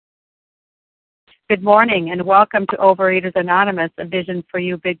Good morning and welcome to Overeaters Anonymous, a Vision for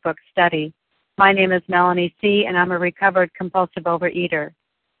You Big Book study. My name is Melanie C. and I'm a recovered compulsive overeater.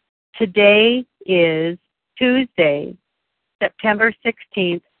 Today is Tuesday, September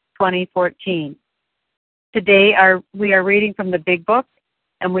 16th, 2014. Today we are reading from the Big Book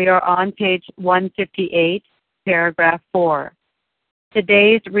and we are on page 158, paragraph 4.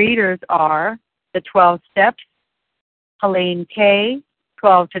 Today's readers are the 12 Steps, Helene K.,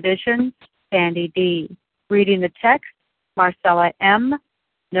 12 Traditions, Sandy D. Reading the text, Marcella M.,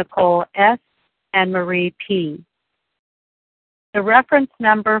 Nicole S., and Marie P. The reference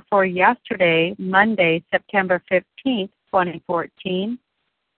number for yesterday, Monday, September 15th, 2014,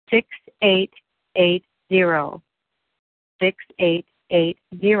 6880.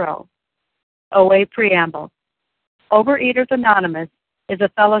 6880. OA Preamble. Overeaters Anonymous is a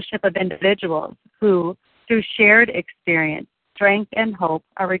fellowship of individuals who, through shared experience, strength, and hope,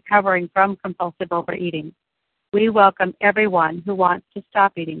 are recovering from compulsive overeating. We welcome everyone who wants to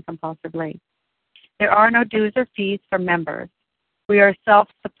stop eating compulsively. There are no dues or fees for members. We are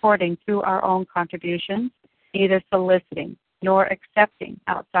self-supporting through our own contributions, neither soliciting nor accepting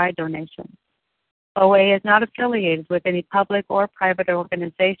outside donations. OA is not affiliated with any public or private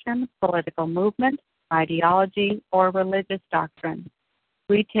organization, political movement, ideology, or religious doctrine.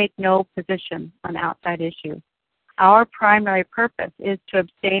 We take no position on outside issues. Our primary purpose is to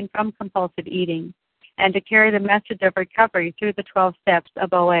abstain from compulsive eating and to carry the message of recovery through the 12 steps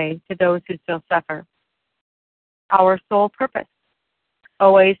of OA to those who still suffer. Our sole purpose.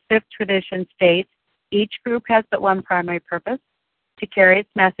 OA's fifth tradition states, each group has but one primary purpose, to carry its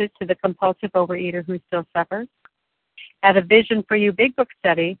message to the compulsive overeater who still suffers. At a Vision for You Big Book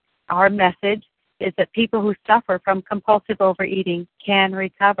study, our message is that people who suffer from compulsive overeating can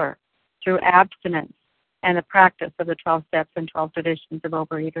recover through abstinence and the practice of the 12 steps and 12 traditions of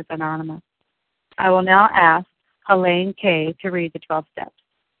Overeaters Anonymous. I will now ask Helene K. to read the 12 steps.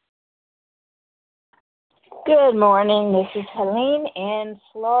 Good morning. This is Helene in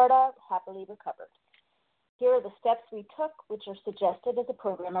Florida, happily recovered. Here are the steps we took, which are suggested as a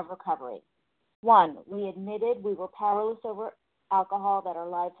program of recovery. 1, we admitted we were powerless over alcohol, that our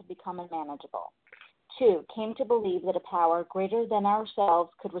lives had become unmanageable. 2, came to believe that a power greater than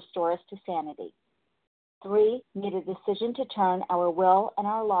ourselves could restore us to sanity. 3, made a decision to turn our will and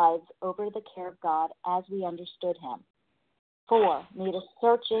our lives over to the care of God as we understood Him. 4, made a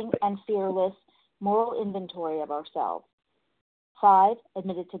searching and fearless moral inventory of ourselves. 5,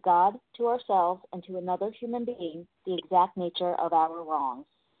 admitted to God, to ourselves, and to another human being the exact nature of our wrongs.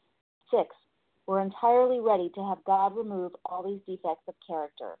 6, we're entirely ready to have God remove all these defects of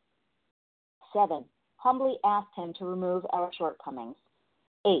character. 7, humbly asked Him to remove our shortcomings.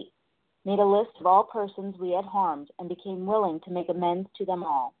 8, made a list of all persons we had harmed and became willing to make amends to them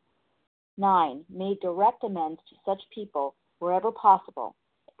all. 9, made direct amends to such people wherever possible,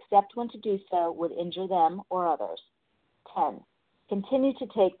 except when to do so would injure them or others. 10, continued to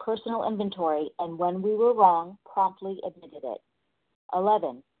take personal inventory and when we were wrong, promptly admitted it.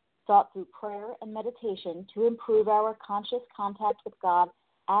 11, sought through prayer and meditation to improve our conscious contact with God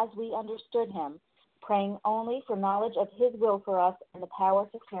as we understood Him, praying only for knowledge of His will for us and the power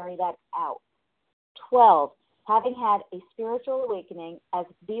to carry that out. 12, having had a spiritual awakening as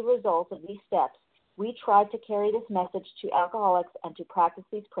the result of these steps, we tried to carry this message to alcoholics and to practice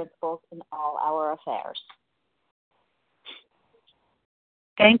these principles in all our affairs.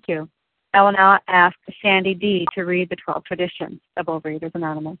 Thank you. I will now ask Sandy D. to read the 12 traditions of Overeaters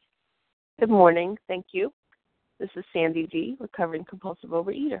Anonymous. Good morning. Thank you. This is Sandy D., recovering compulsive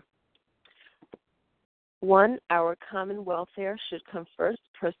overeater. 1, our common welfare should come first.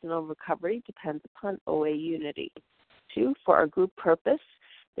 Personal recovery depends upon OA unity. 2, for our group purpose,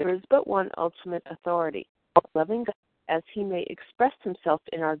 there is but one ultimate authority, loving God as He may express Himself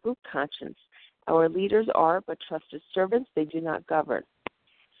in our group conscience. Our leaders are but trusted servants, they do not govern.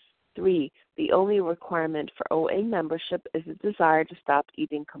 3, the only requirement for OA membership is a desire to stop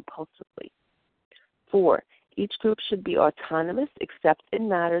eating compulsively. 4, each group should be autonomous except in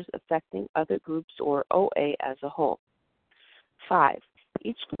matters affecting other groups or OA as a whole. 5,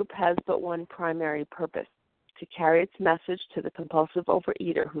 each group has but one primary purpose, to carry its message to the compulsive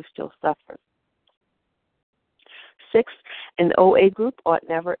overeater who still suffers. 6, an OA group ought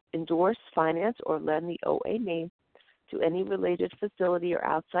never endorse, finance, or lend the OA name to any related facility or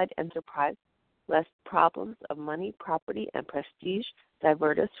outside enterprise, lest problems of money, property, and prestige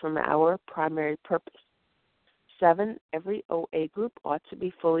divert us from our primary purpose. 7, every OA group ought to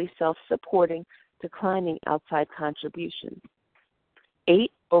be fully self-supporting, declining outside contributions.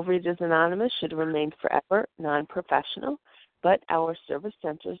 8, Overeaters Anonymous should remain forever non-professional. but our service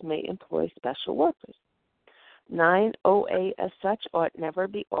centers may employ special workers. 9. OA as such ought never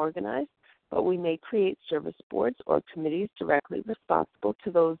be organized, but we may create service boards or committees directly responsible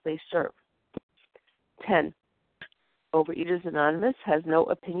to those they serve. 10. Overeaters Anonymous has no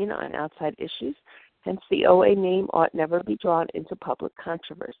opinion on outside issues, hence the OA name ought never be drawn into public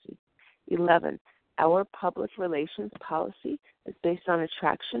controversy. 11. Our public relations policy is based on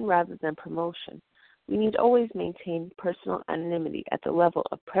attraction rather than promotion. We need always maintain personal anonymity at the level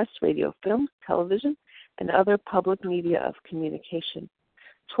of press, radio, film, television, and other public media of communication.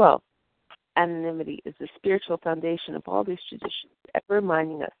 12. Anonymity is the spiritual foundation of all these traditions, ever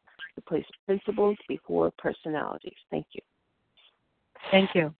reminding us to place principles before personalities. Thank you.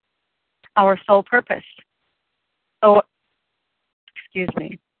 Thank you. Our sole purpose. How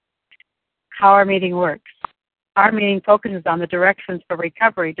our meeting works. Our meeting focuses on the directions for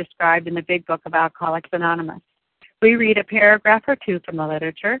recovery described in the Big Book of Alcoholics Anonymous. We read a paragraph or two from the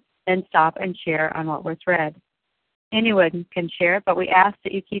literature, then stop and share on what was read. Anyone can share, but we ask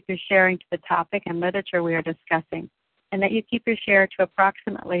that you keep your sharing to the topic and literature we are discussing, and that you keep your share to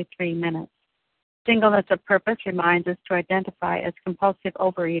approximately 3 minutes. Singleness of purpose reminds us to identify as compulsive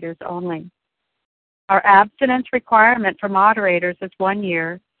overeaters only. Our abstinence requirement for moderators is 1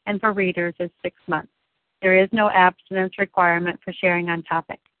 year, and for readers is 6 months. There is no abstinence requirement for sharing on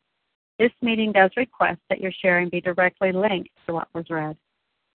topic. This meeting does request that your sharing be directly linked to what was read.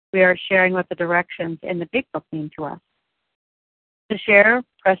 We are sharing what the directions in the Big Book mean to us. To share,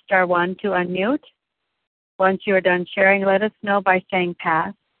 press star 1 to unmute. Once you are done sharing, let us know by saying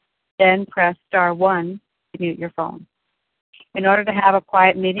pass. Then press star 1 to mute your phone. In order to have a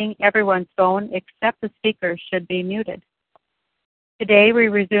quiet meeting, everyone's phone except the speaker should be muted. Today we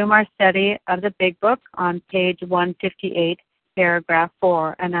resume our study of the Big Book on page 158, paragraph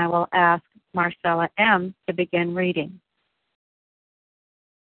 4, and I will ask Marcella M. to begin reading.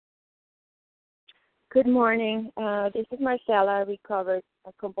 Good morning. This is Marcella, recovered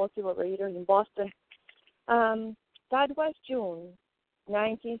compulsive overeater in Boston. That was June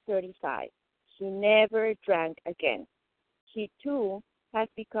 1935. He never drank again. He, too, has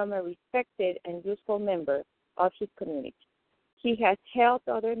become a respected and useful member of his community. He has helped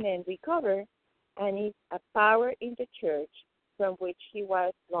other men recover and is a power in the church from which he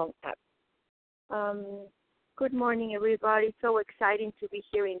was long absent. Good morning, everybody. So exciting to be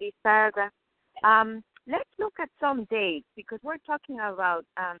here in this paragraph. Let's look at some dates because we're talking about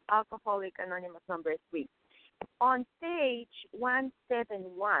Alcoholics Anonymous number 3. On page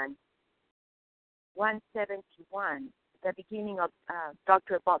 171, the beginning of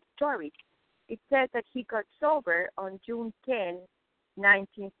Dr. Bob's story, it says that he got sober on June 10,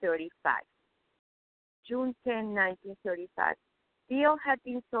 1935. June 10, 1935. Bill had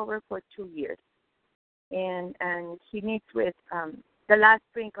been sober for 2 years, and he meets with the last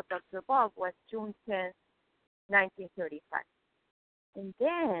drink of Dr. Bob was June 10, 1935. And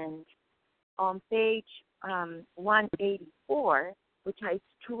then on page 184, which I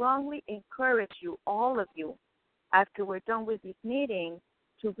strongly encourage you, all of you, after we're done with this meeting,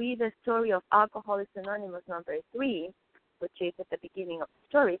 to read the story of Alcoholics Anonymous number 3, which is at the beginning of the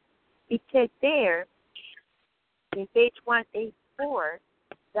story. It said there, in page 184,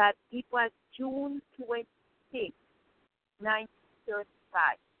 that it was June 26,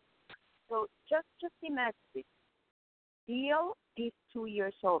 1935. So just imagine this. Bill is 2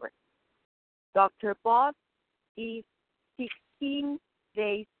 years sober. Dr. Bob is 16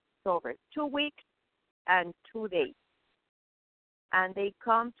 days sober, 2 weeks and 2 days. And they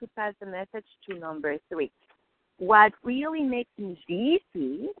come to pass the message to number 3. What really makes me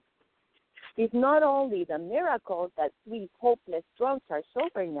dizzy is not only the miracle that 3 hopeless drunks are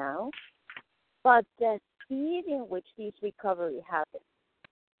sober now, but the speed in which this recovery happens.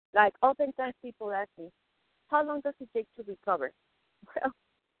 Like oftentimes people ask me, how long does it take to recover? Well,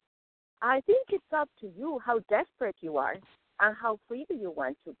 I think it's up to you how desperate you are and how free do you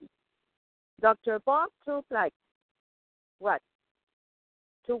want to be. Dr. Bob took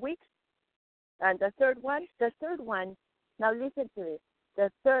 2 weeks? And the third one, now listen to this,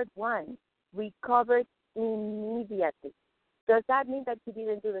 the third one recovered immediately. Does that mean that he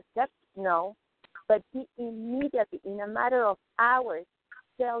didn't do the steps? No. But he immediately, in a matter of hours,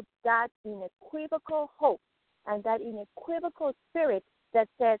 felt that unequivocal hope and that unequivocal spirit that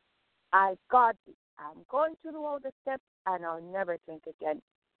says, I got this. I'm going to do all the steps and I'll never drink again.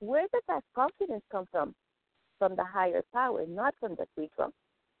 Where does that confidence come from? From the higher power, not from the 3 drunks.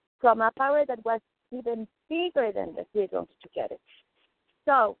 From a power that was even bigger than the 3 drunks together.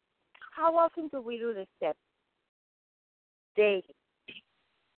 So, how often do we do the steps? Daily.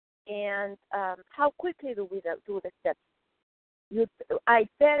 And how quickly do we do the steps? I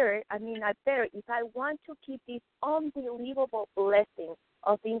better, if I want to keep this unbelievable blessing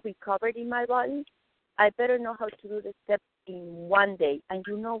of being recovered in my body, I better know how to do the steps in one day. And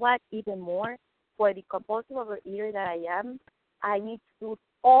you know what? Even more, for the compulsive overeater that I am, I need to do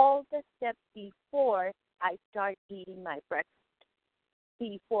all the steps before I start eating my breakfast.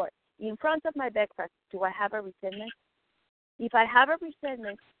 Before. In front of my breakfast, do I have a resentment? If I have a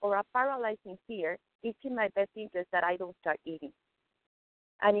resentment or a paralyzing fear, it's in my best interest that I don't start eating.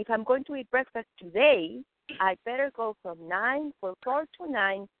 And if I'm going to eat breakfast today, I better go from 4 to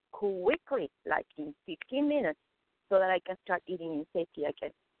 9 quickly, like in 15 minutes, so that I can start eating in safety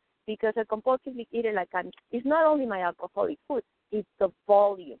again. Because a compulsive eater like I'm, it's not only my alcoholic food, it's the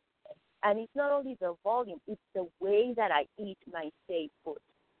volume. And it's not only the volume, it's the way that I eat my safe food.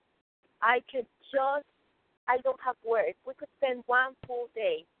 I don't have words. We could spend one full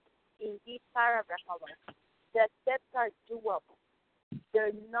day in this paragraph alone. The steps are doable.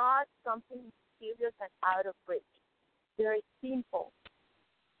 They're not something serious and out of reach. They're simple.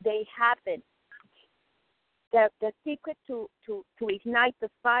 They happen. The secret to ignite the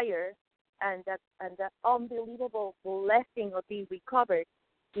fire and the unbelievable blessing of being recovered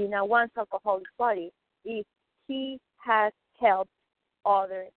in one's alcoholic body is he has helped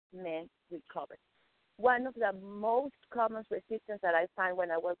other men recover. One of the most common resistance that I find when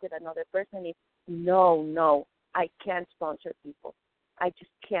I work with another person is, no, I can't sponsor people. I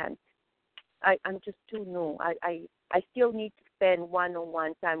just can't. I'm just too new. I still need to spend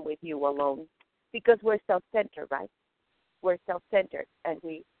one-on-one time with you alone because we're self-centered, right? We're self-centered, and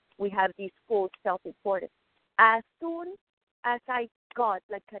we have this full self-importance. As soon as I got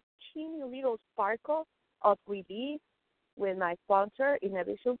like a teeny little sparkle of relief with my sponsor in A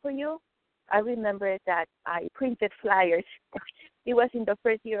Vision for You, I remember that I printed flyers. It was in the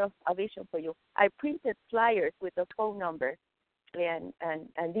first year of A Vision for You. I printed flyers with the phone number and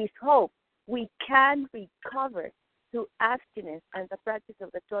this hope. We can recover through abstinence and the practice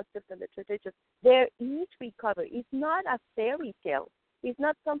of the 12 steps and the traditions. There is recovery. It's not a fairy tale. It's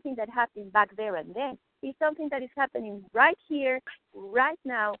not something that happened back there and then. It's something that is happening right here, right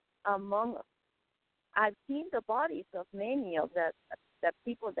now, among us. I've seen the bodies of many of the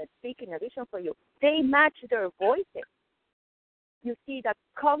people that speak in A Vision for You. They match their voices. You see the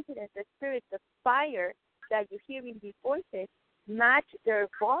confidence, the spirit, the fire that you hear in these voices match their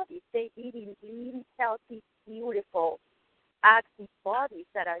bodies. They eat in lean, healthy, beautiful, active bodies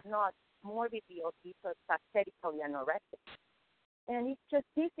that are not morbidly obese or pathetically anorexic. And it's just,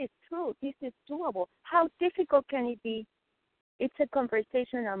 this is true. This is doable. How difficult can it be? It's a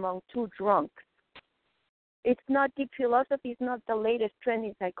conversation among two drunks. It's not deep philosophy. It's not the latest trend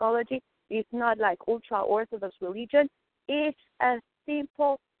in psychology. It's not like ultra-Orthodox religion. It's a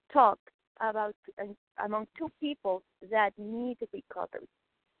simple talk about among two people that need recovery.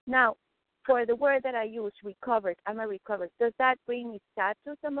 Now, for the word that I use, recovered, I'm a recovered, does that bring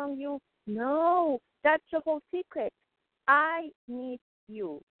status among you? No, that's the whole secret. I need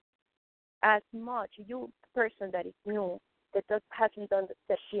you as much, you person that is new, that hasn't done the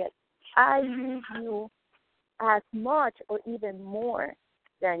steps yet. I need you as much or even more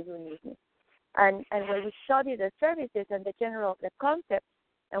than you need me. And when we study the services and the concept,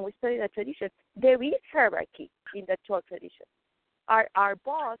 and we study the tradition, there is hierarchy in the 12 tradition. Our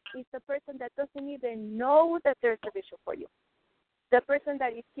boss is the person that doesn't even know that there's a vision for you. The person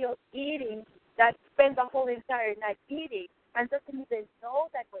that is still eating, that spends the whole entire night eating, and doesn't even know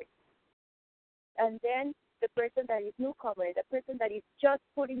that we're eating. And then the person that is newcomer, the person that is just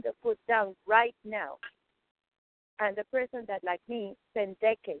putting the foot down right now, and the person that, like me, spent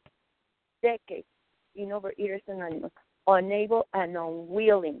decades in Overeaters Anonymous, unable and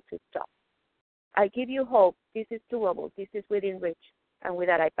unwilling to stop. I give you hope. This is doable. This is within reach. And with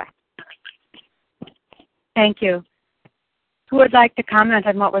that, I pass. Thank you. Who would like to comment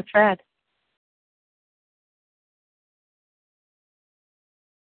on what was read?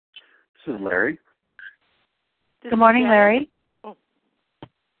 This is Larry. Good morning, Larry. Oh,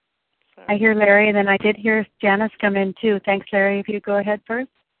 sorry. I hear Larry, and then I did hear Janice come in, too. Thanks, Larry. If you go ahead first.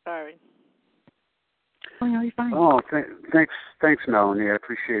 Sorry. Oh, no, you're fine. Oh, thanks, Melanie. I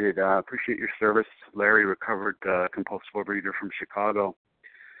appreciate it. Appreciate your service. Larry, recovered compulsive overeater from Chicago.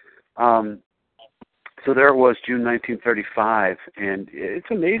 So there it was, June 1935, and it's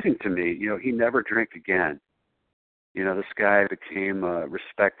amazing to me. You know, he never drank again. You know, this guy became a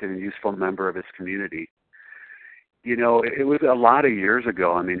respected and useful member of his community. You know, it was a lot of years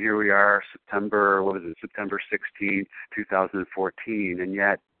ago. I mean, here we are, September 16th, 2014, and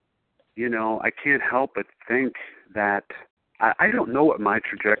yet, you know, I can't help but think that I don't know what my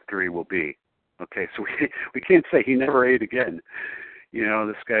trajectory will be. Okay, so we can't say he never ate again. You know,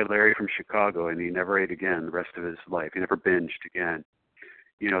 this guy Larry from Chicago, and he never ate again the rest of his life. He never binged again.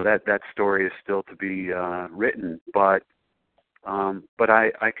 You know, that story is still to be written, but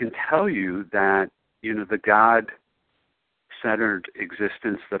I can tell you that, you know, the God-centered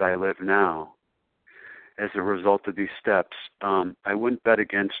existence that I live now, as a result of these steps, I wouldn't bet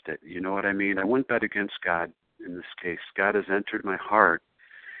against it. You know what I mean? I wouldn't bet against God in this case. God has entered my heart,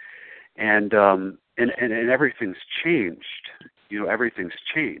 and everything's changed. You know, everything's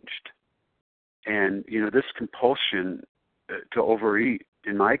changed, and you know, this compulsion to overeat,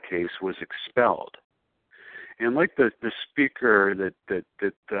 in my case, was expelled. And like the speaker that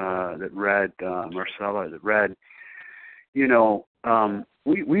read, Marcella, that read, you know,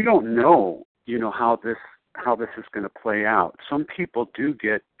 we don't know, you know, how this is going to play out. Some people do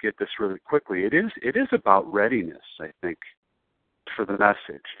get this really quickly. It is about readiness, I think, for the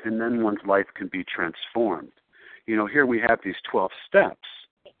message, and then one's life can be transformed. You know, here we have these 12 steps.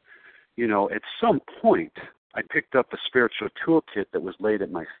 You know, at some point, I picked up a spiritual toolkit that was laid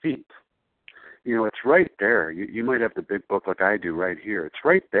at my feet. You know, it's right there. You might have the big book like I do right here. It's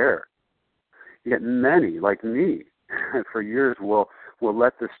right there. Yet many, like me, for years will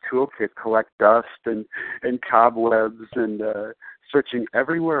let this toolkit collect dust and cobwebs and searching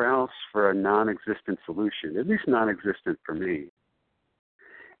everywhere else for a non-existent solution, at least non-existent for me.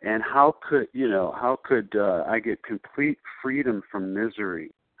 And how could I get complete freedom from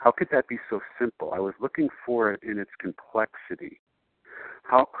misery? How could that be so simple? I was looking for it in its complexity.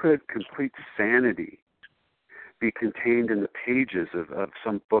 How could complete sanity be contained in the pages of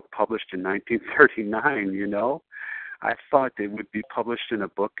some book published in 1939, you know? I thought it would be published in a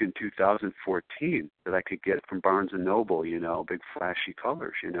book in 2014 that I could get from Barnes & Noble, you know, big flashy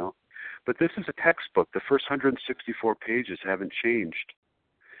colors, you know. But this is a textbook. The first 164 pages haven't changed.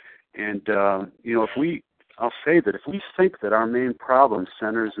 And, you know, I'll say that if we think that our main problem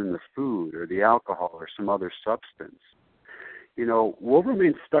centers in the food or the alcohol or some other substance, you know, we'll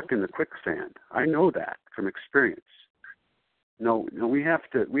remain stuck in the quicksand. I know that from experience. No, we have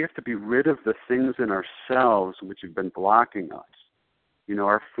to be rid of the things in ourselves which have been blocking us. You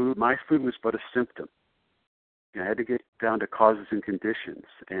know, my food was but a symptom. You know, I had to get down to causes and conditions.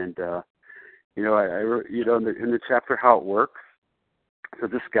 And you know, I you know, in the chapter How It Works. So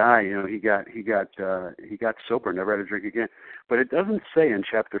this guy, you know, he got sober, never had to drink again. But it doesn't say in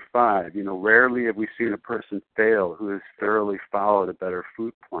chapter 5, you know, rarely have we seen a person fail who has thoroughly followed a better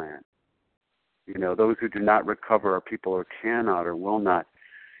food plan. You know, those who do not recover are people who cannot or will not,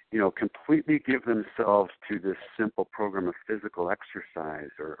 you know, completely give themselves to this simple program of physical exercise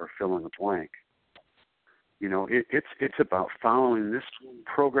or fill in the blank. You know, it's about following this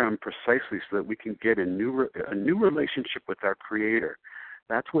program precisely so that we can get a new relationship with our Creator.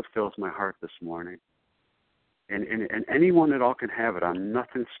 That's what fills my heart this morning. And anyone at all can have it. I'm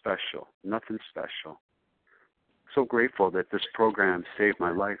nothing special. So grateful that this program saved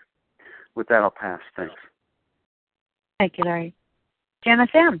my life. With that, I'll pass. Thanks. Thank you, Larry. Janice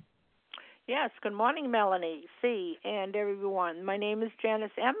M. Yes, good morning, Melanie C. and everyone. My name is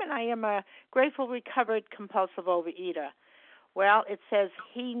Janice M., and I am a grateful, recovered, compulsive overeater. Well, it says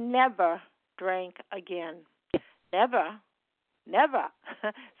he never drank again. Never.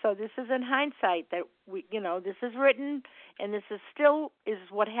 So this is in hindsight that this is written, and this is still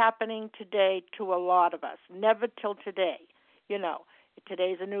what happening today to a lot of us. Never till today. You know,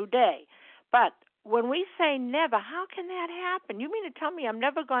 today's a new day. But when we say never, how can that happen? You mean to tell me I'm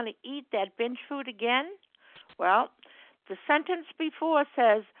never going to eat that binge food again? Well, the sentence before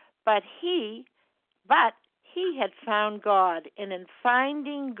says, but he had found God, and in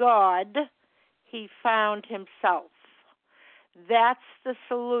finding God, he found himself. That's the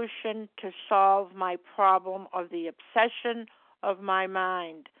solution to solve my problem of the obsession of my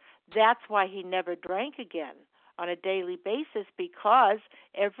mind. That's why he never drank again on a daily basis, because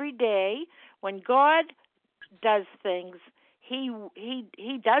every day when God does things, he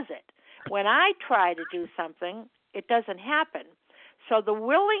does it. When I try to do something, it doesn't happen. So the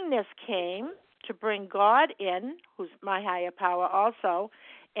willingness came to bring God in, who's my higher power also,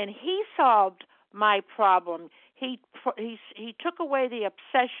 and he solved my problem. He took away the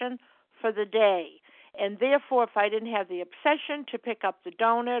obsession for the day. And therefore, if I didn't have the obsession to pick up the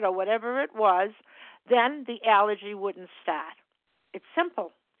donut or whatever it was, then the allergy wouldn't start. It's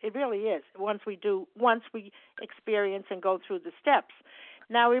simple. It really is. Once we experience and go through the steps.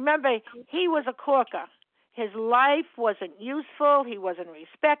 Now, remember, he was a corker. His life wasn't useful. He wasn't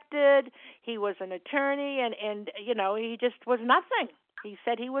respected. He was an attorney, and you know, he just was nothing. He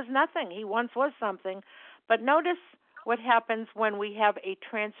said he was nothing. He once was something. But notice what happens when we have a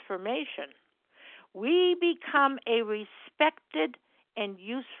transformation. we become a respected and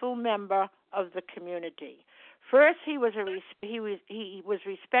useful member of the community. First, he was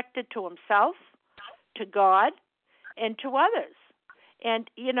respected to himself, to God, and to others. And,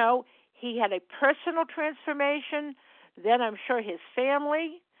 he had a personal transformation, then I'm sure his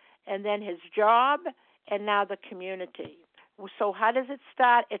family, and then his job, and now the community. So how does it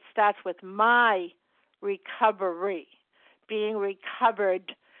start? It starts with my recovery, being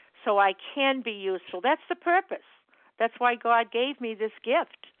recovered so I can be useful. That's the purpose. That's why God gave me this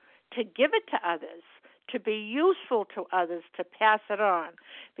gift, to give it to others, to be useful to others, to pass it on.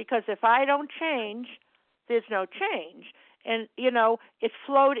 Because if I don't change, there's no change. And, it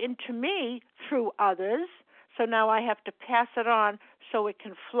flowed into me through others, so now I have to pass it on so it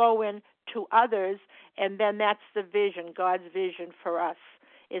can flow in to others, and then that's the vision, God's vision for us,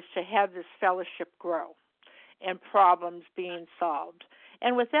 is to have this fellowship grow and problems being solved.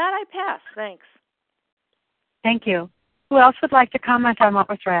 And with that, I pass. Thanks. Thank you. Who else would like to comment on what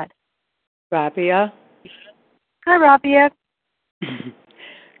was read? Rabia. Hi, Rabia.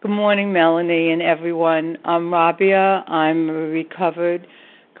 Good morning, Melanie and everyone. I'm Rabia. I'm a recovered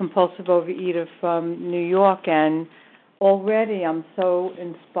compulsive overeater from New York, and already I'm so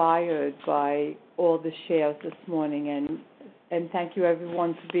inspired by all the shares this morning, and thank you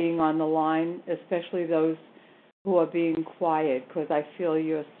everyone for being on the line, especially those who are being quiet, because I feel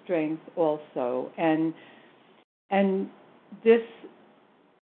your strength also. And this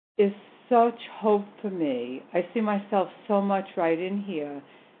is such hope for me. I see myself so much right in here.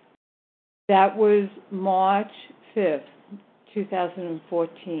 That was March 5th,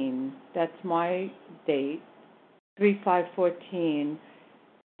 2014. That's my date, 3/5/14.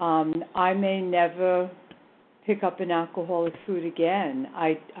 I may never pick up an alcoholic food again.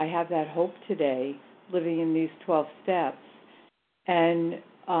 I have that hope today, living in these 12 steps. And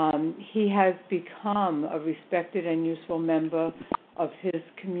he has become a respected and useful member of his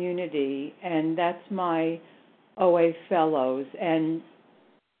community, and that's my OA fellows. And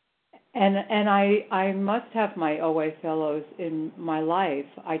I must have my OA fellows in my life.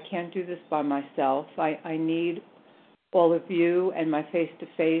 I can't do this by myself. I need all of you and my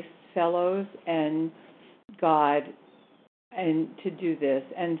face-to-face fellows and God and to do this.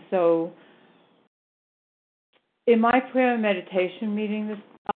 And so in my prayer and meditation meeting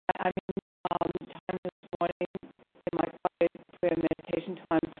time this morning, in my prayer and meditation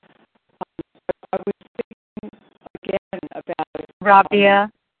time, I was thinking again about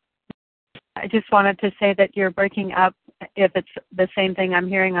Rabia, I just wanted to say that you're breaking up. If it's the same thing I'm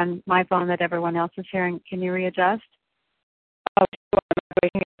hearing on my phone that everyone else is hearing, can you readjust? Oh, am I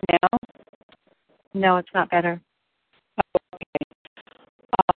breaking up now? No, it's not better.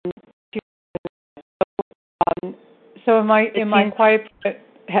 Okay. So am I quiet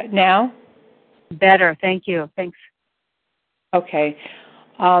now? Better, thank you. Thanks. Okay.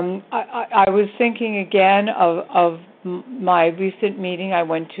 I was thinking again of my recent meeting I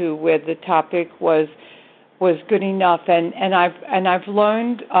went to where the topic was good enough, and I've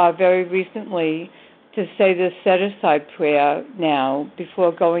learned very recently to say this set-aside prayer now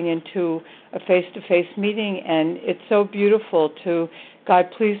before going into a face-to-face meeting, and it's so beautiful to,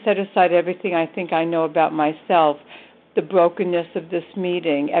 God, please set aside everything I think I know about myself, the brokenness of this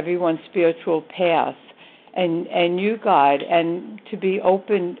meeting, everyone's spiritual path, and you, God, and to be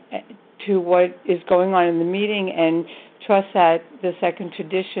open to what is going on in the meeting and trust that the second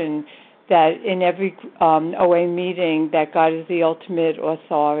tradition, that in every OA meeting that God is the ultimate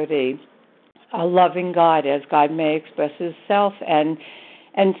authority, a loving God, as God may express his self. And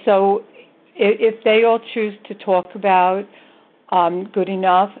so if they all choose to talk about good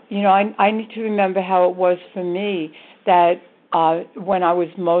enough, I need to remember how it was for me that when I was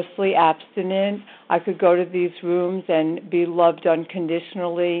mostly abstinent, I could go to these rooms and be loved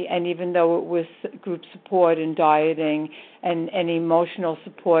unconditionally, and even though it was group support and dieting and emotional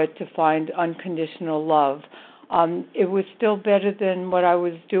support to find unconditional love, it was still better than what I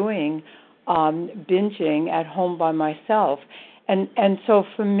was doing, binging at home by myself. And so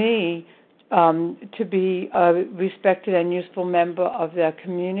for me, to be a respected and useful member of their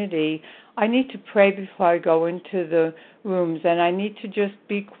community, I need to pray before I go into the rooms, and I need to just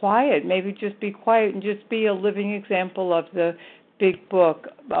be quiet, maybe just be quiet and just be a living example of the big book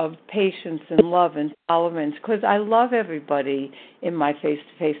of patience and love and tolerance, because I love everybody in my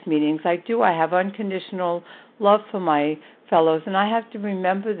face-to-face meetings. I do. I have unconditional love for my fellows, and I have to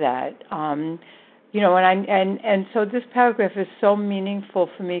remember that. And so this paragraph is so meaningful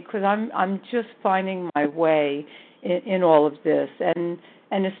for me because I'm just finding my way in all of this, and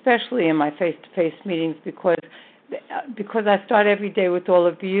especially in my face-to-face meetings, because because I start every day with all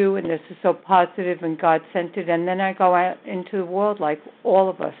of you, and this is so positive and God-centered, and then I go out into the world like all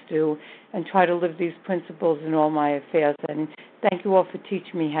of us do and try to live these principles in all my affairs. And thank you all for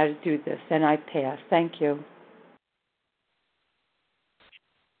teaching me how to do this, and I pass. Thank you.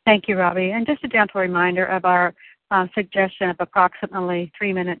 Thank you, Robbie. And just a gentle reminder of our suggestion of approximately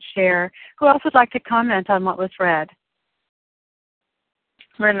 3-minute share. Who else would like to comment on what was read?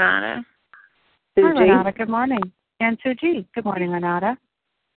 Renata. Hi, Renata. Good morning. And Suji. Good morning, Renata.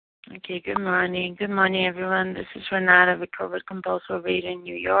 Okay, good morning. Good morning, everyone. This is Renata, recovered compulsive reader in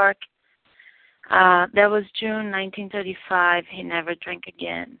New York. That was June 1935. He never drank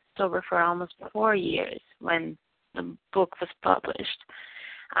again. Sober for almost 4 years when the book was published.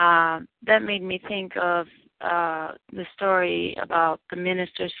 That made me think of the story about the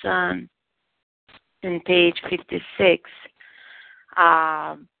minister's son in page 56.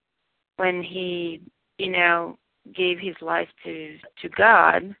 When he, gave his life to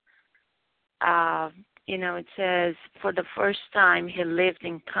God, it says, for the first time he lived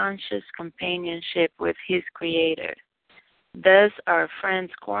in conscious companionship with his Creator. Thus our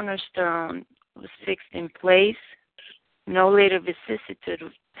friend's cornerstone was fixed in place. No later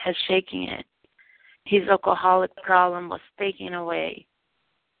vicissitude has shaken it. His alcoholic problem was taken away.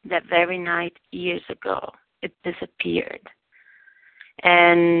 That very night, years ago, it disappeared.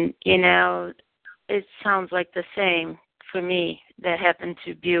 And, it sounds like the same for me that happened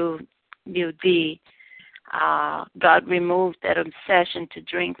to Bill D. God removed that obsession to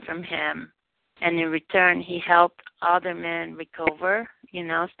drink from him. And in return, he helped other men recover,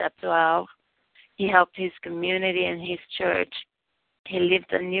 step 12. He helped his community and his church. He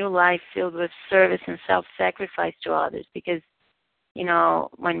lived a new life filled with service and self-sacrifice to others because,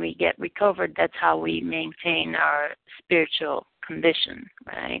 when we get recovered, that's how we maintain our spiritual condition,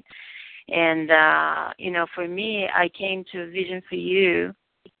 right? And, for me, I came to a Vision for You.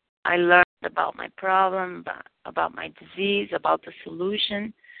 I learned about my problem, about my disease, about the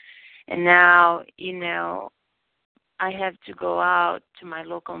solution. And now, I have to go out to my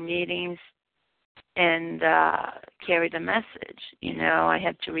local meetings and carry the message. I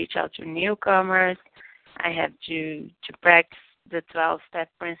have to reach out to newcomers. I have to practice the 12-step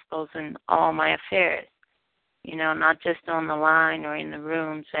principles in all my affairs. Not just on the line or in the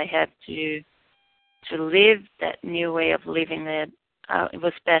rooms. I have to live that new way of living that it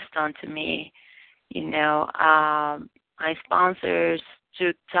was passed on to me. My sponsors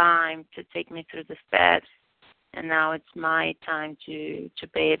took time to take me through the steps, and now it's my time to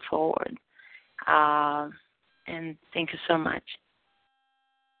pay it forward. And thank you so much.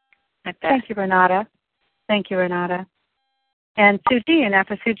 Thank you, Renata. Thank you, Renata. And Suji, and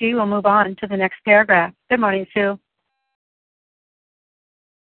after Suji, we'll move on to the next paragraph. Good morning, Sue.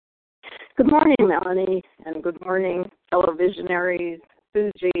 Good morning, Melanie, and good morning, fellow visionaries.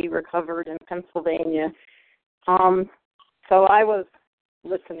 Suji, recovered in Pennsylvania. So I was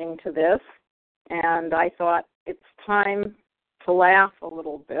listening to this, and I thought it's time to laugh a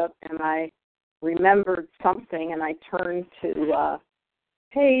little bit, and I remembered something, and I turned to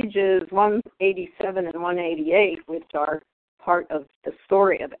pages 187 and 188, which are part of the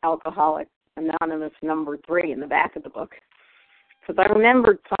story of Alcoholics Anonymous number 3 in the back of the book. Because I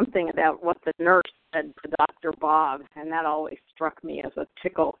remembered something about what the nurse said to Dr. Bob, and that always struck me as a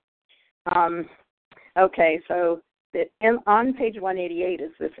tickle. Okay, so on page 188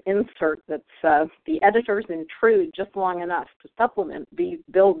 is this insert that's the editors intrude just long enough to supplement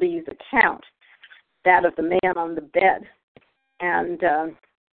Bill D's account, that of the man on the bed. And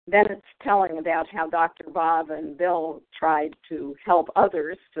then it's telling about how Dr. Bob and Bill tried to help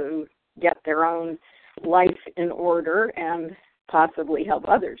others to get their own life in order and possibly help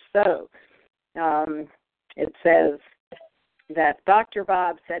others. So it says that Dr.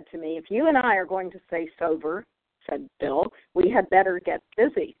 Bob said to me, if you and I are going to stay sober, said Bill, we had better get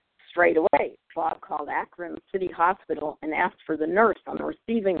busy straight away. Bob called Akron City Hospital and asked for the nurse on the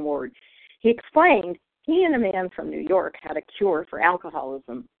receiving ward. He explained he and a man from New York had a cure for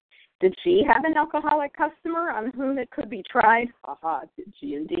alcoholism. Did she have an alcoholic customer on whom it could be tried? Aha, did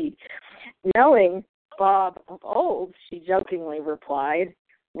she indeed. Knowing Bob of old, she jokingly replied,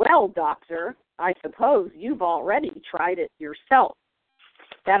 well, doctor, I suppose you've already tried it yourself.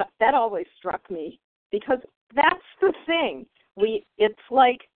 That always struck me, because that's the thing. It's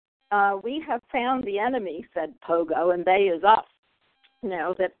like we have found the enemy, said Pogo, and they is us.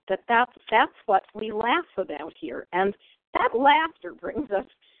 That's what we laugh about here. And that laughter brings us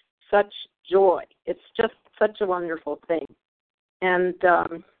such joy. It's just such a wonderful thing. And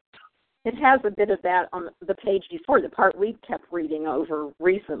it has a bit of that on the page before, the part we've kept reading over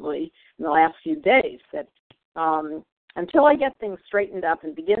recently in the last few days, that until I get things straightened up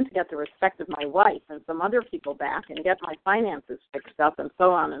and begin to get the respect of my wife and some other people back and get my finances fixed up and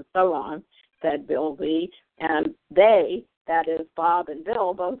so on, said Bill V. And they, that is Bob and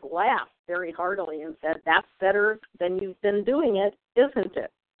Bill, both laughed very heartily and said, that's better than you've been doing it, isn't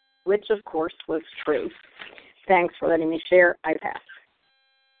it? Which, of course, was true. Thanks for letting me share. I pass.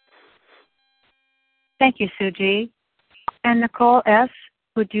 Thank you, Sue G. And Nicole S.,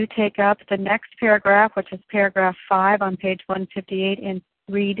 would you take up the next paragraph, which is paragraph 5 on page 158, and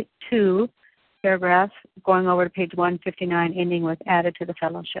read 2 paragraphs going over to page 159, ending with added to the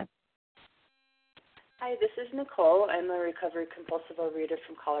fellowship? Hi, this is Nicole. I'm a recovered compulsive overeater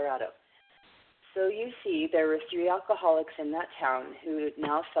from Colorado. So you see, there were 3 alcoholics in that town who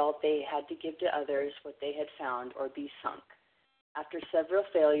now felt they had to give to others what they had found or be sunk. After several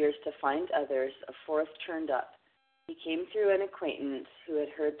failures to find others, a 4th turned up. He came through an acquaintance who had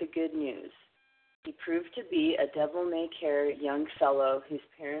heard the good news. He proved to be a devil-may-care young fellow whose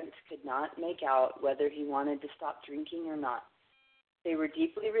parents could not make out whether he wanted to stop drinking or not. They were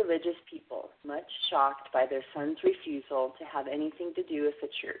deeply religious people, much shocked by their son's refusal to have anything to do with the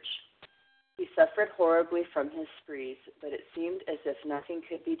church. He suffered horribly from his sprees, but it seemed as if nothing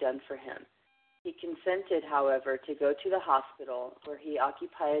could be done for him. He consented, however, to go to the hospital, where he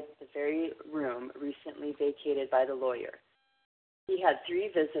occupied the very room recently vacated by the lawyer. He had 3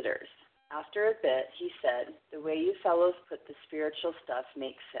 visitors. After a bit, he said, "The way you fellows put the spiritual stuff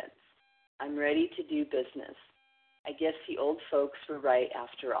makes sense. I'm ready to do business. I guess the old folks were right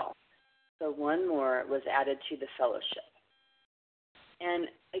after all." So 1 more was added to the fellowship. And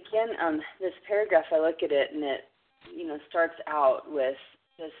again, this paragraph, I look at it and it, starts out with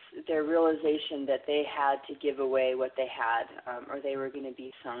their realization that they had to give away what they had, or they were going to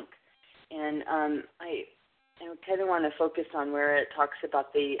be sunk. And I kind of want to focus on where it talks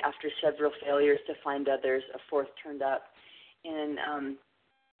about after several failures to find others, a 4th turned up, and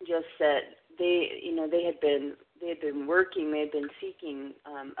just that they had been working, they had been seeking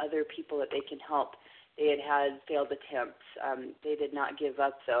other people that they can help. They had failed attempts. They did not give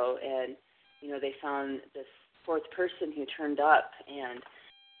up though, and they found this 4th person who turned up, and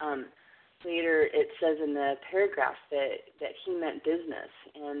later it says in the paragraph that he meant business,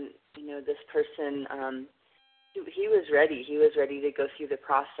 and this person, he was ready. He was ready to go through the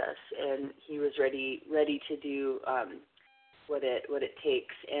process, and he was ready to do what it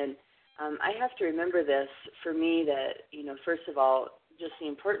takes. And I have to remember this for me, that first of all, just the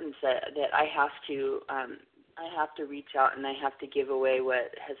importance that I have to reach out and I have to give away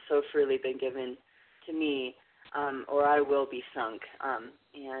what has so freely been given to me, or I will be sunk.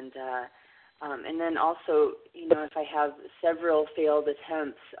 And then also, if I have several failed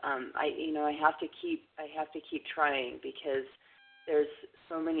attempts, I have to keep trying, because there's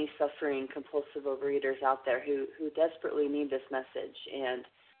so many suffering compulsive overeaters out there who desperately need this message. And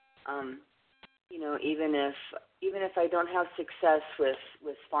even if I don't have success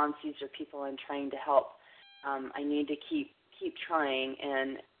with sponsees or people I'm trying to help, I need to keep trying,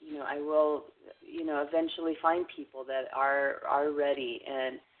 and I will eventually find people that are ready,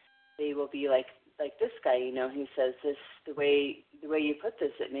 and they will be like this guy, who says this, the way you put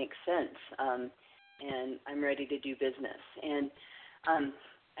this, it makes sense, and I'm ready to do business. And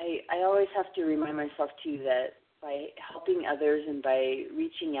I always have to remind myself too that by helping others and by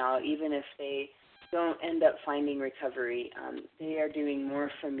reaching out, even if they don't end up finding recovery, they are doing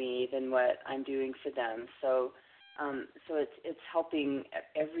more for me than what I'm doing for them. So it's helping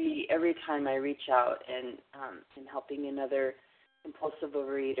every time I reach out and helping another compulsive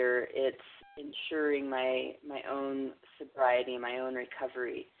overeater. It's ensuring my own sobriety, my own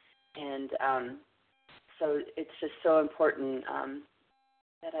recovery, and so it's just so important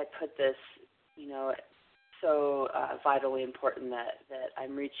that I put this, so vitally important that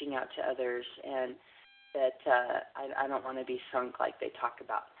I'm reaching out to others, and that I don't want to be sunk like they talk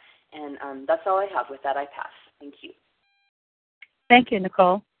about. And that's all I have. With that, I pass. Thank you. Thank you,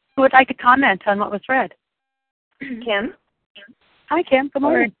 Nicole. Who would like to comment on what was read? Kim? Hi, Kim. Good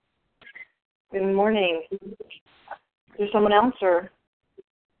morning. Good morning. Is there someone else, or?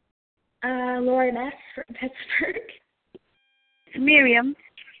 Lauren S. from Pittsburgh. Miriam.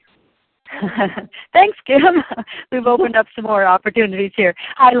 Thanks, Kim. We've opened up some more opportunities here.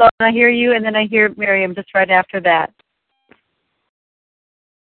 Hi, Lauren. I hear you, and then I hear Miriam just right after that.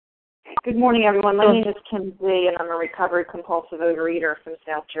 Good morning, everyone. My name is Kim Z, and I'm a recovered compulsive overeater from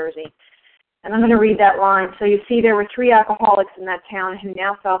South Jersey. And I'm going to read that line. So you see, there were 3 alcoholics in that town who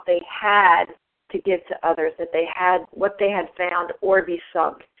now felt they had to give to others, that they had what they had found or be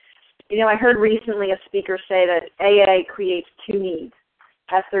sunk. I heard recently a speaker say that AA creates 2 needs.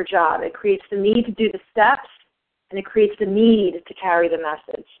 That's their job. It creates the need to do the steps and it creates the need to carry the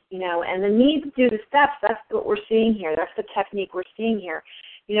message, and the need to do the steps, that's what we're seeing here. That's the technique we're seeing here.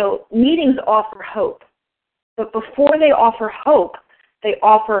 Meetings offer hope, but before they offer hope, they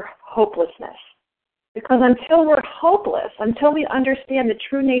offer hopelessness. Because until we're hopeless, until we understand the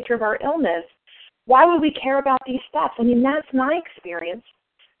true nature of our illness, why would we care about these steps? That's my experience.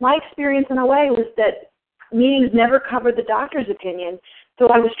 My experience in a way was that meetings never covered the doctor's opinion, so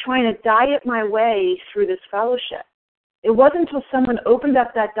I was trying to diet my way through this fellowship. It wasn't until someone opened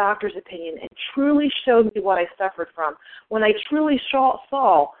up that doctor's opinion and truly showed me what I suffered from, when I truly saw,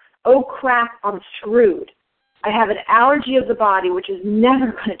 oh crap, I'm screwed. I have an allergy of the body which is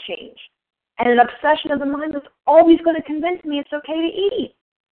never going to change. And an obsession of the mind that's always going to convince me it's okay to eat.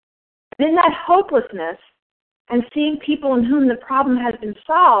 And in that hopelessness and seeing people in whom the problem has been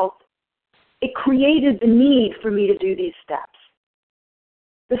solved, it created the need for me to do these steps.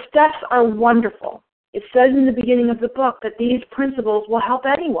 The steps are wonderful. It says in the beginning of the book that these principles will help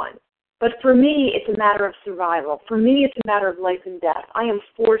anyone. But for me, it's a matter of survival. For me, it's a matter of life and death. I am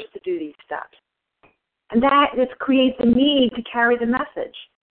forced to do these steps. And that just creates a need to carry the message.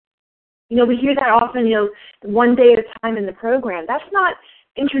 We hear that often, one day at a time in the program. That's not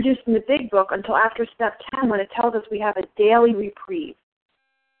introduced in the big book until after step 10, when it tells us we have a daily reprieve.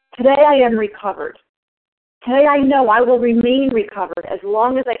 Today I am recovered. Today I know I will remain recovered as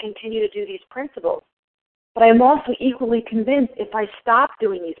long as I continue to do these principles. But I am also equally convinced if I stop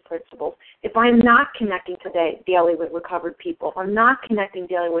doing these principles, if I'm not connecting today daily with recovered people, if I'm not connecting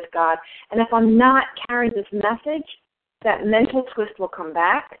daily with God, and if I'm not carrying this message, that mental twist will come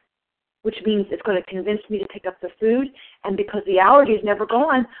back, which means it's going to convince me to pick up the food, and because the allergy is never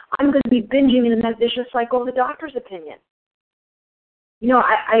gone, I'm going to be binging in that vicious cycle of the doctor's opinion.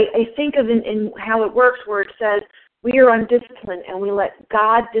 I think of in how it works where it says we are undisciplined and we let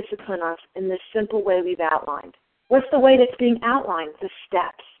God discipline us in this simple way we've outlined. What's the way that's being outlined? The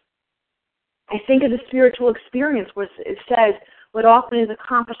steps. I think of the spiritual experience where it says what often is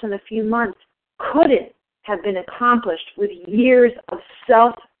accomplished in a few months couldn't have been accomplished with years of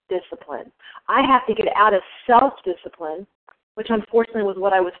self-discipline. I have to get out of self-discipline, which unfortunately was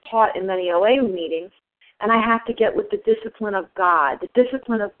what I was taught in many OA meetings, and I have to get with the discipline of God. The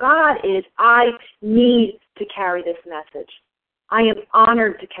discipline of God is I need to carry this message. I am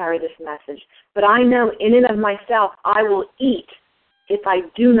honored to carry this message, but I know in and of myself I will eat if I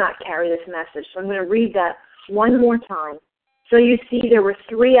do not carry this message. So I'm going to read that one more time. So you see there were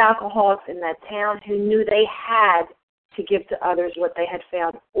 3 alcoholics in that town who knew they had to give to others what they had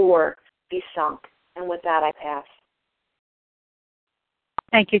found or be sunk. And with that, I pass.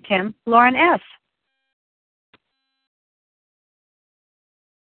 Thank you, Tim. Lauren S.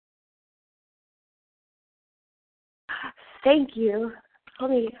 Thank you.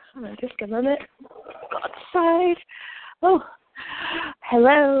 Hold on just a moment. Go outside. Oh,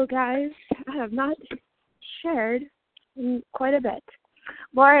 hello, guys. I have not shared in quite a bit.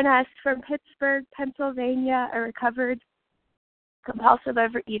 Lauren S. from Pittsburgh, Pennsylvania, a recovered compulsive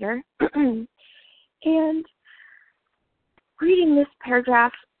overeater. And reading this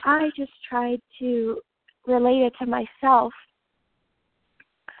paragraph, I just tried to relate it to myself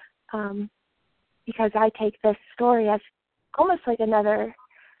because I take this story as almost like another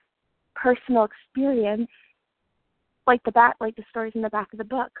personal experience, like the stories in the back of the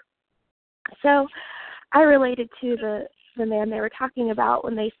book. So I related to the man they were talking about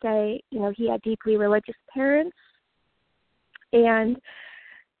when they say, he had deeply religious parents. And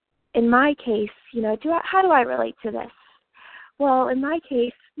in my case, how do I relate to this? Well, in my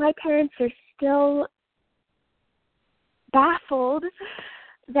case, my parents are still baffled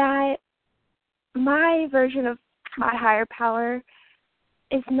that my version of my higher power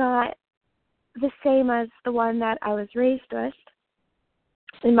is not the same as the one that I was raised with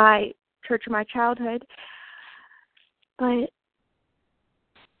in my church of my childhood. But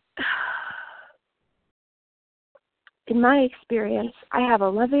in my experience, I have a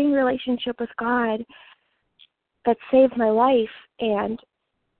loving relationship with God that saved my life, and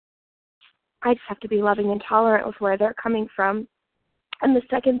I just have to be loving and tolerant with where they're coming from. And the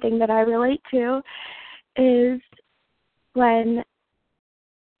second thing that I relate to is when,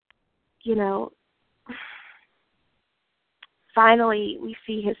 finally we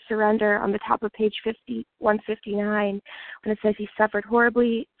see his surrender on the top of page 159, when it says he suffered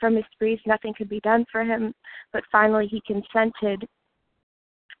horribly from his sprees, nothing could be done for him, but finally he consented,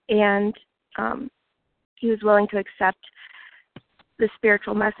 and he was willing to accept the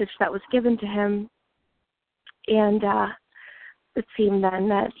spiritual message that was given to him, and it seemed then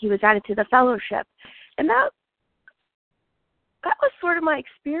that he was added to the fellowship. And that was sort of my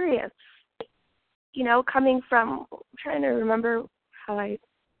experience. coming from, I'm trying to remember how I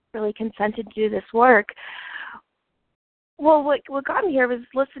really consented to do this work. Well, what got me here was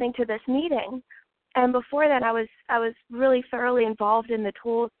listening to this meeting, and before that, I was really thoroughly involved in the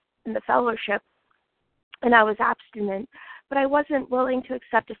tools in the fellowship, and I was abstinent, but I wasn't willing to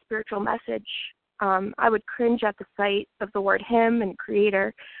accept a spiritual message. I would cringe at the sight of the word him and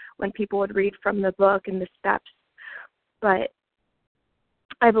creator when people would read from the book and the steps, but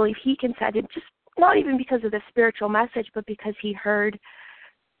I believe he consented, just not even because of the spiritual message, but because he heard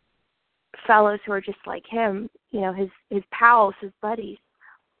fellows who are just like him, his pals, his buddies.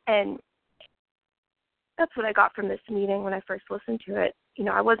 And that's what I got from this meeting when I first listened to it.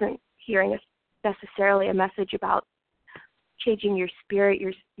 I wasn't hearing necessarily a message about changing your spirit,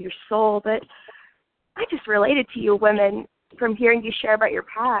 your soul, but I just related to you women from hearing you share about your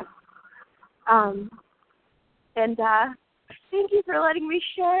past. And thank you for letting me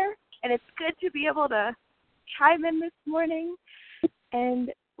share, and it's good to be able to chime in this morning.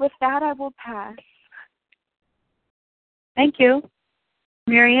 And with that, I will pass. Thank you.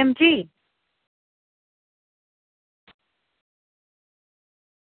 Miriam G.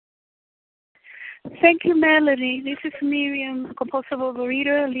 Thank you, Melanie. This is Miriam, compulsive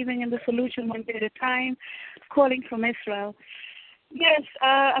overeater, living in the solution one day at a time, calling from Israel. Yes,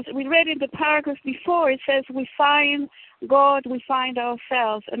 as we read in the paragraph before, it says we find God, we find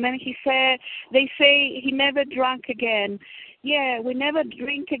ourselves. And then they say he never drank again. Yeah, we never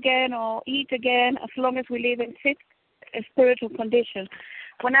drink again or eat again as long as we live in a spiritual condition.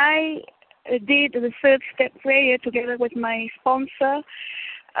 When I did the third step prayer together with my sponsor,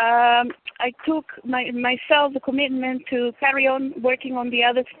 I took myself the commitment to carry on working on the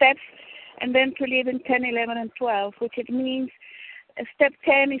other steps and then to live in 10, 11, and 12, which it means step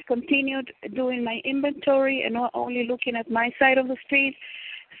 10 is continued doing my inventory and not only looking at my side of the street.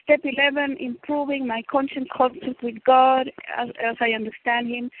 Step 11, improving my conscious contact with God as I understand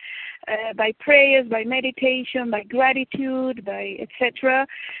him, by prayers, by meditation, by gratitude, by etc.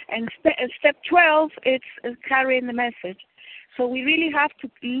 And step 12, it's carrying the message. So we really have to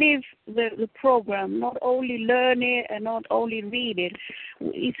live the program, not only learn it and not only read it.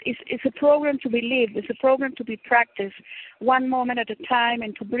 It's a program to be lived. It's a program to be practiced one moment at a time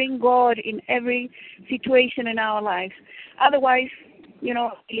and to bring God in every situation in our lives. Otherwise,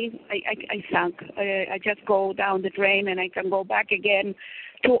 I sunk. I just go down the drain and I can go back again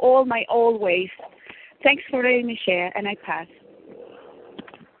to all my old ways. Thanks for letting me share, and I pass.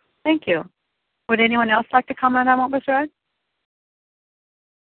 Thank you. Would anyone else like to comment on what was read?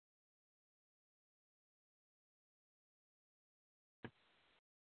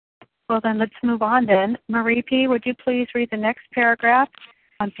 Well, then let's move on then. Marie P., would you please read the next paragraph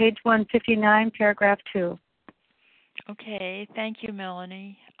on page 159, paragraph 2? Okay. Thank you,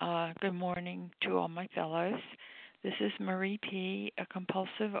 Melanie. Good morning to all my fellows. This is Marie P., a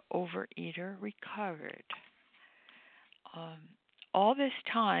compulsive overeater, recovered. All this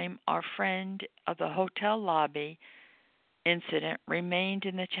time, our friend of the hotel lobby incident remained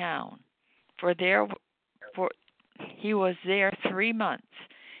in the town. He was there 3 months.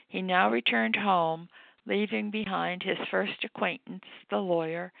 He now returned home, leaving behind his first acquaintance, the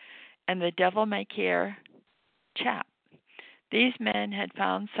lawyer, and the devil-may-care chap. These men had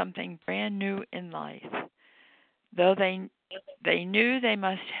found something brand new in life. Though they knew they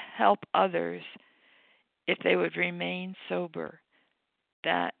must help others if they would remain sober,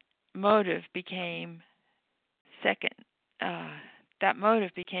 that motive became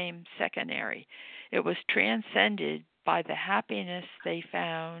secondary. It was transcended by the happiness they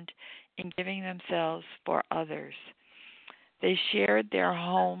found in giving themselves for others. They shared their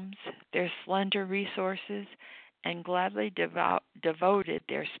homes, their slender resources, and gladly devoted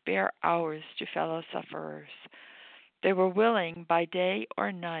their spare hours to fellow sufferers. They were willing by day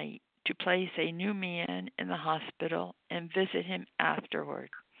or night to place a new man in the hospital and visit him afterward.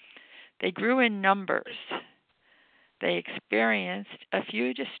 They grew in numbers. They experienced a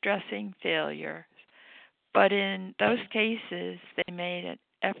few distressing failures, but in those cases, they made an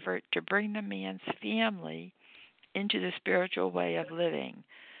effort to bring the man's family into the spiritual way of living,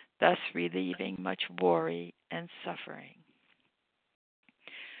 thus relieving much worry and suffering.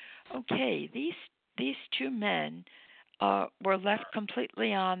 Okay, these two men were left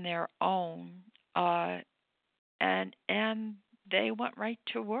completely on their own, and they went right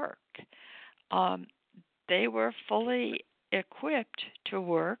to work. They were fully equipped to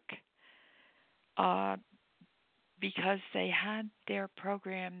work because they had their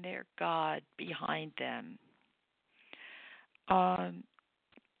program, their God behind them.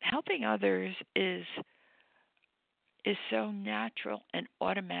 Helping others is so natural and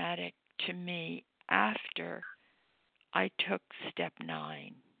automatic to me. after I took step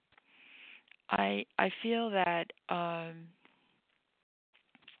 9. I feel that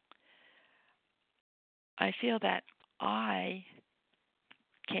I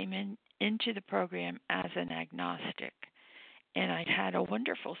came into the program as an agnostic, and I had a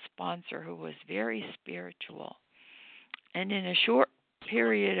wonderful sponsor who was very spiritual. And in a short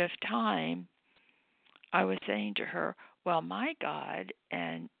period of time, I was saying to her, well, my God,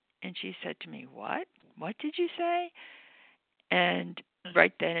 and she said to me, what? What did you say? And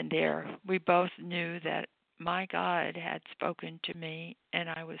right then and there, we both knew that my God had spoken to me, and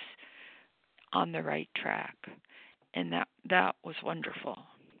I was on the right track. And that was wonderful.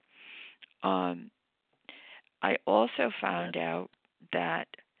 I also found out that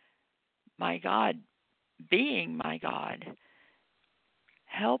my God, being my God,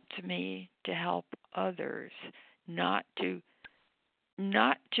 helped me to help others, not to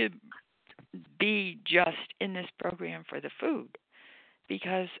be just in this program for the food.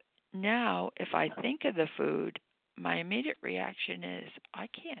 Because now if I think of the food, my immediate reaction is I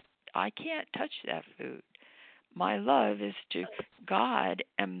can't touch that food. My love is to God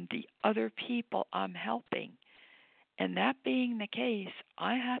and the other people I'm helping. And that being the case,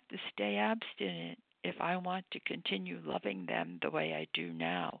 I have to stay abstinent if I want to continue loving them the way I do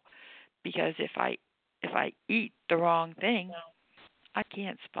now. Because if I eat the wrong thing, I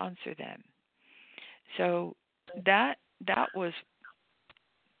can't sponsor them. So that was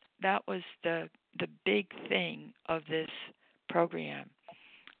the big thing of this program,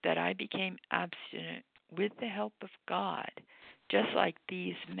 that I became abstinent with the help of God, just like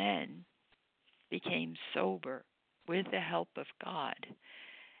these men became sober with the help of God.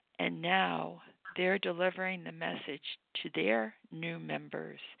 And now they're delivering the message to their new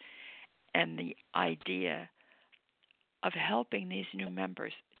members, and the idea of helping these new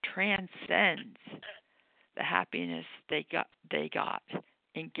members transcends the happiness they got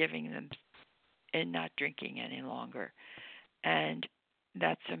in giving them and not drinking any longer. And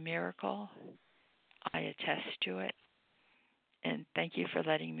that's a miracle. I attest to it. And thank you for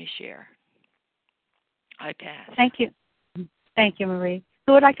letting me share. I pass. Thank you. Thank you, Marie.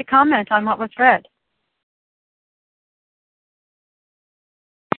 Who would like to comment on what was read?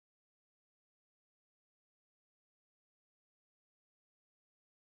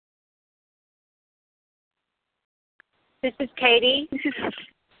 This is Katie.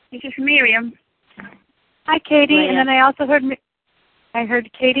 This is Miriam. Hi, Katie. Leah. And then I also heard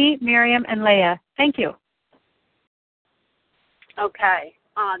Katie, Miriam, and Leah. Thank you. Okay.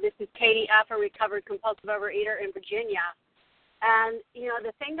 This is Katie F., a recovered compulsive overeater in Virginia. And,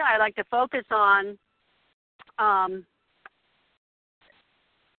 the thing that I like to focus on,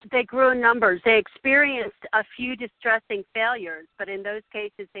 they grew in numbers. They experienced a few distressing failures, but in those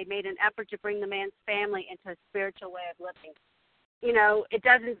cases, they made an effort to bring the man's family into a spiritual way of living. It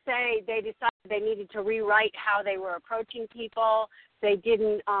doesn't say they decided they needed to rewrite how they were approaching people. They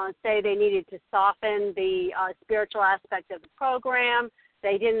didn't say they needed to soften the spiritual aspect of the program.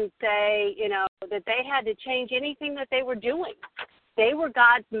 They didn't say, that they had to change anything that they were doing. They were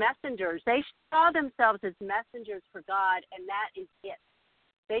God's messengers. They saw themselves as messengers for God, and that is it.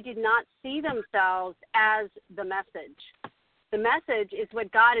 They did not see themselves as the message. The message is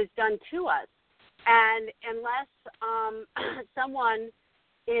what God has done to us. And unless someone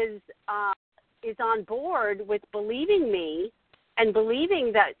is on board with believing me and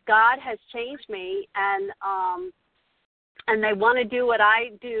believing that God has changed me, and they want to do what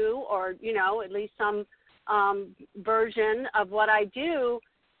I do, or at least some version of what I do,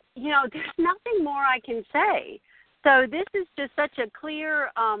 there's nothing more I can say. So this is just such a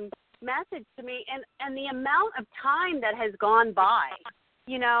clear message to me, and the amount of time that has gone by.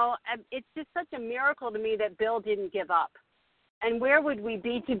 It's just such a miracle to me that Bill didn't give up. And where would we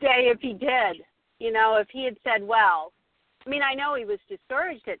be today if he did? If he had said, well, I know he was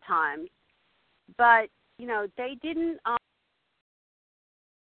discouraged at times, but, they didn't.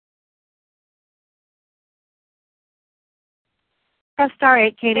 Press star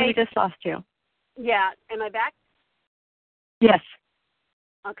 8, Katie. We just lost you. Yeah. Am I back? Yes.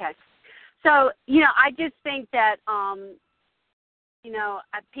 Okay. So, I just think that,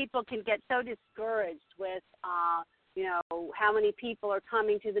 people can get so discouraged with, how many people are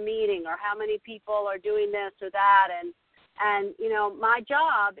coming to the meeting or how many people are doing this or that. And my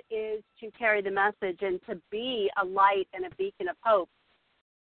job is to carry the message and to be a light and a beacon of hope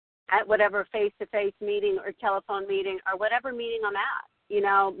at whatever face-to-face meeting or telephone meeting or whatever meeting I'm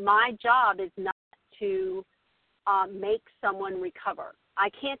at. My job is not to make someone recover. I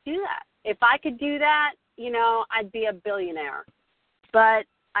can't do that. If I could do that, I'd be a billionaire. But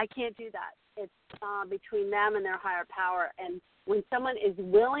I can't do that. It's between them and their higher power. And when someone is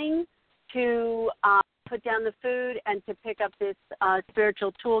willing to put down the food and to pick up this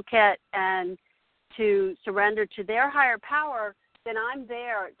spiritual toolkit and to surrender to their higher power, then I'm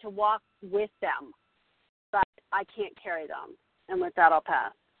there to walk with them. But I can't carry them. And with that, I'll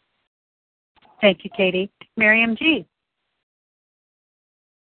pass. Thank you, Katie. Miriam G.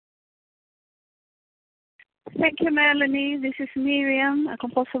 Thank you, Melanie. This is Miriam, a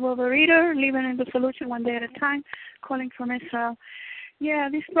compulsive overeater, living in the solution one day at a time, calling from Israel. Yeah,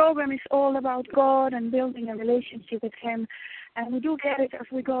 this program is all about God and building a relationship with Him. And we do get it as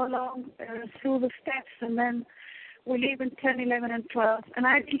we go along through the steps, and then we live in 10, 11, and 12. And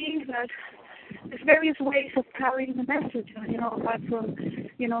I believe that there's various ways of carrying the message, apart from,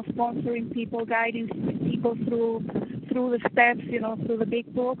 sponsoring people, guiding people through the steps, through the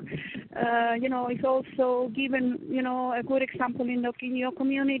big book. It's also given, a good example in your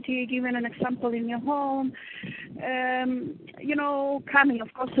community, given an example in your home, coming,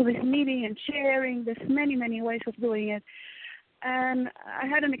 of course, to this meeting and sharing. There's many, many ways of doing it. And I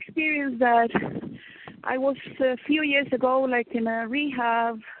had an experience that I was a few years ago, like in a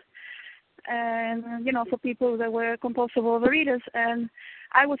rehab, and, for people that were compulsive overeaters, and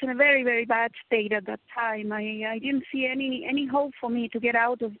I was in a very, very bad state at that time. I didn't see any hope for me to get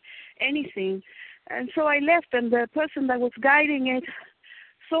out of anything. And so I left, and the person that was guiding it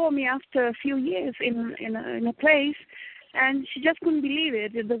saw me after a few years in a place, and she just couldn't believe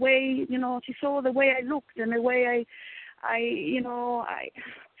it. The way, she saw the way I looked and the way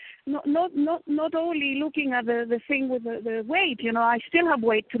not only looking at the thing with the weight, I still have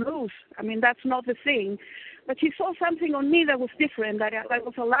weight to lose. I mean, that's not the thing. But she saw something on me that was different, that I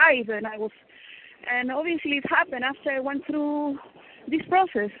was alive, and obviously it happened after I went through this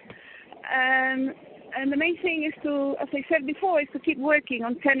process. And the main thing is to, as I said before, is to keep working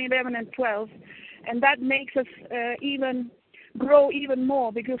on 10, 11, and 12. And that makes us grow even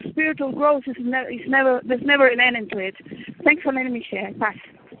more, because spiritual growth there's never an end to it. Thanks for letting me share. Pass.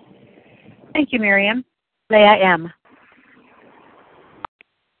 Thank you, Miriam. Leah M.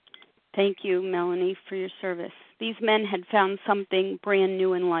 Thank you, Melanie, for your service. These men had found something brand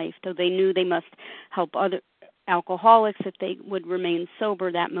new in life, though they knew they must help other alcoholics if they would remain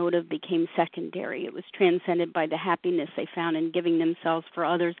sober. That motive became secondary. It was transcended by the happiness they found in giving themselves for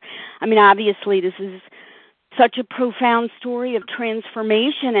others. I mean, obviously, this is such a profound story of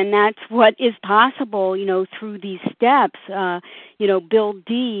transformation, and that's what is possible, through these steps. Bill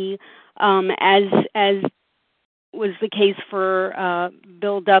D., as was the case for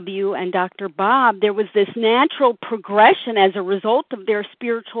Bill W. and Dr. Bob, there was this natural progression as a result of their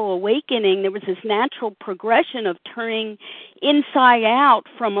spiritual awakening. There was this natural progression of turning inside out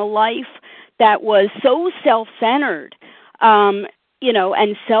from a life that was so self-centered, and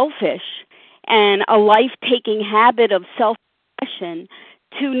selfish, and a life-taking habit of self-expression,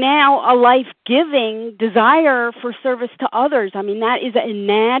 to now a life-giving desire for service to others. I mean, that is a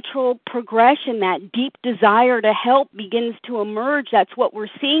natural progression. That deep desire to help begins to emerge. That's what we're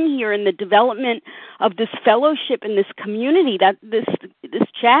seeing here in the development of this fellowship in this community. That this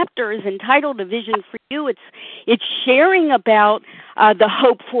chapter is entitled "A Vision for You." It's sharing about the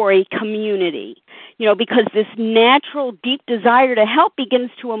hope for a community. Because this natural deep desire to help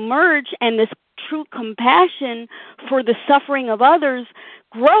begins to emerge, and this true compassion for the suffering of others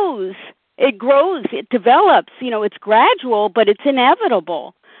grows. It grows. It develops. It's gradual, but it's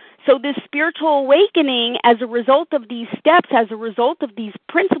inevitable. So this spiritual awakening, as a result of these steps, as a result of these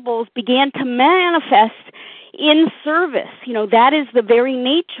principles, began to manifest in service. That is the very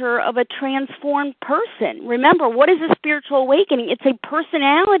nature of a transformed person. Remember, what is a spiritual awakening? It's a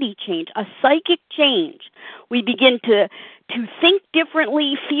personality change, a psychic change. We begin to think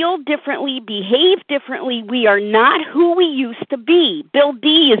differently, feel differently, behave differently. We are not who we used to be. Bill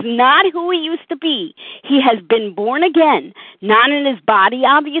D. is not who he used to be. He has been born again, not in his body,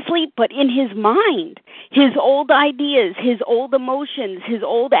 obviously, but in his mind. His old ideas, his old emotions, his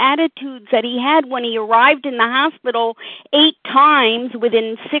old attitudes that he had when he arrived in the hospital 8 times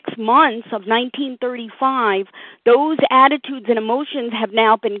within 6 months of 1935, those attitudes and emotions have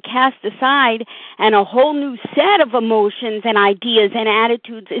now been cast aside, and a whole new set of emotions and ideas and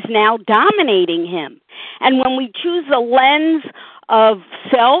attitudes is now dominating him. And when we choose the lens of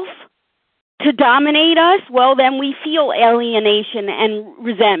self, to dominate us, well, then we feel alienation and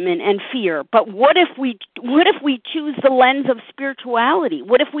resentment and fear. But what if we choose the lens of spirituality?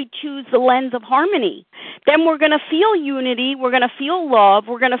 What if we choose the lens of harmony? Then we're going to feel unity, we're going to feel love,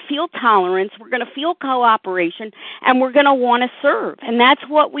 we're going to feel tolerance, we're going to feel cooperation, and we're going to want to serve. And that's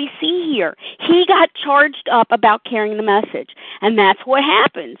what we see here. He got charged up about carrying the message, and that's what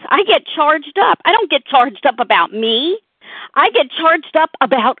happens. I get charged up. I don't get charged up about me. I get charged up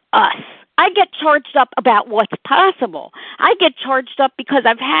about us. I get charged up about what's possible. I get charged up because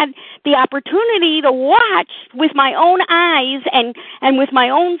I've had the opportunity to watch with my own eyes and with my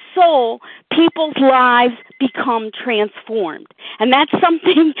own soul people's lives become transformed. And that's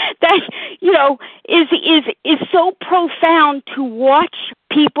something that, is so profound, to watch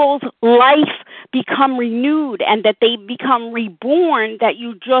people's life become renewed and that they become reborn, that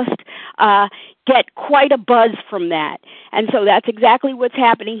you just get quite a buzz from that. And so that's exactly what's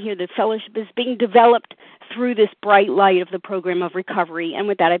happening here. The fellowship is being developed through this bright light of the program of recovery. And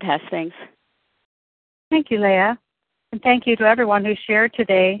with that, I pass. Thanks. Thank you, Leah. And thank you to everyone who shared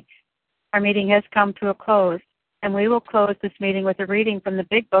today. Our meeting has come to a close, and we will close this meeting with a reading from the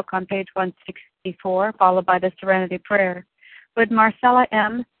Big Book on page 164, followed by the Serenity Prayer. Would Marcella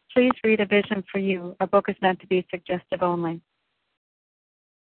M. please read A Vision for You? Our book is meant to be suggestive only.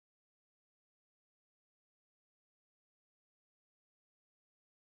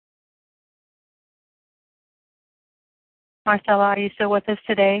 Marcella, are you still with us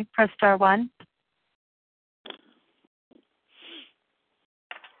today? Press star 1.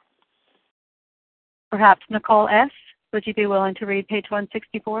 Perhaps Nicole S., would you be willing to read page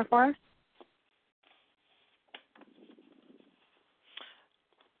 164 for us?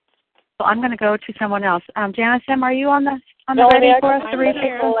 So I'm going to go to someone else. Janice M., are you on the ready for us to read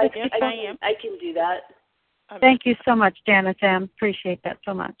page 164? I can do that. Thank you so much, Janice M. Appreciate that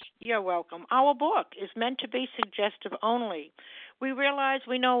so much. You're welcome. Our book is meant to be suggestive only. We realize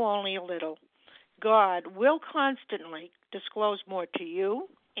we know only a little. God will constantly disclose more to you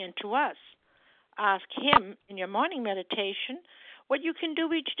and to us. Ask Him in your morning meditation what you can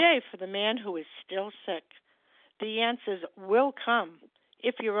do each day for the man who is still sick. The answers will come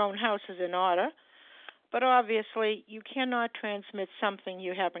if your own house is in order, but obviously you cannot transmit something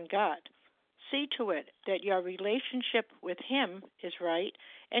you haven't got. See to it that your relationship with Him is right,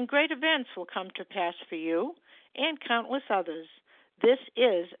 and great events will come to pass for you and countless others. This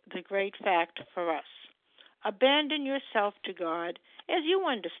is the great fact for us. Abandon yourself to God as you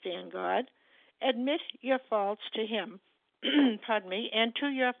understand God. Admit your faults to Him, and to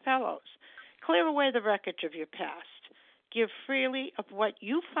your fellows. Clear away the wreckage of your past. Give freely of what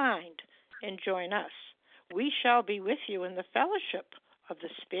you find, and join us. We shall be with you in the fellowship of the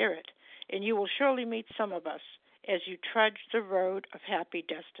Spirit, and you will surely meet some of us as you trudge the road of happy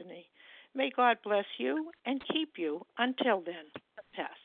destiny. May God bless you and keep you until then. Pass.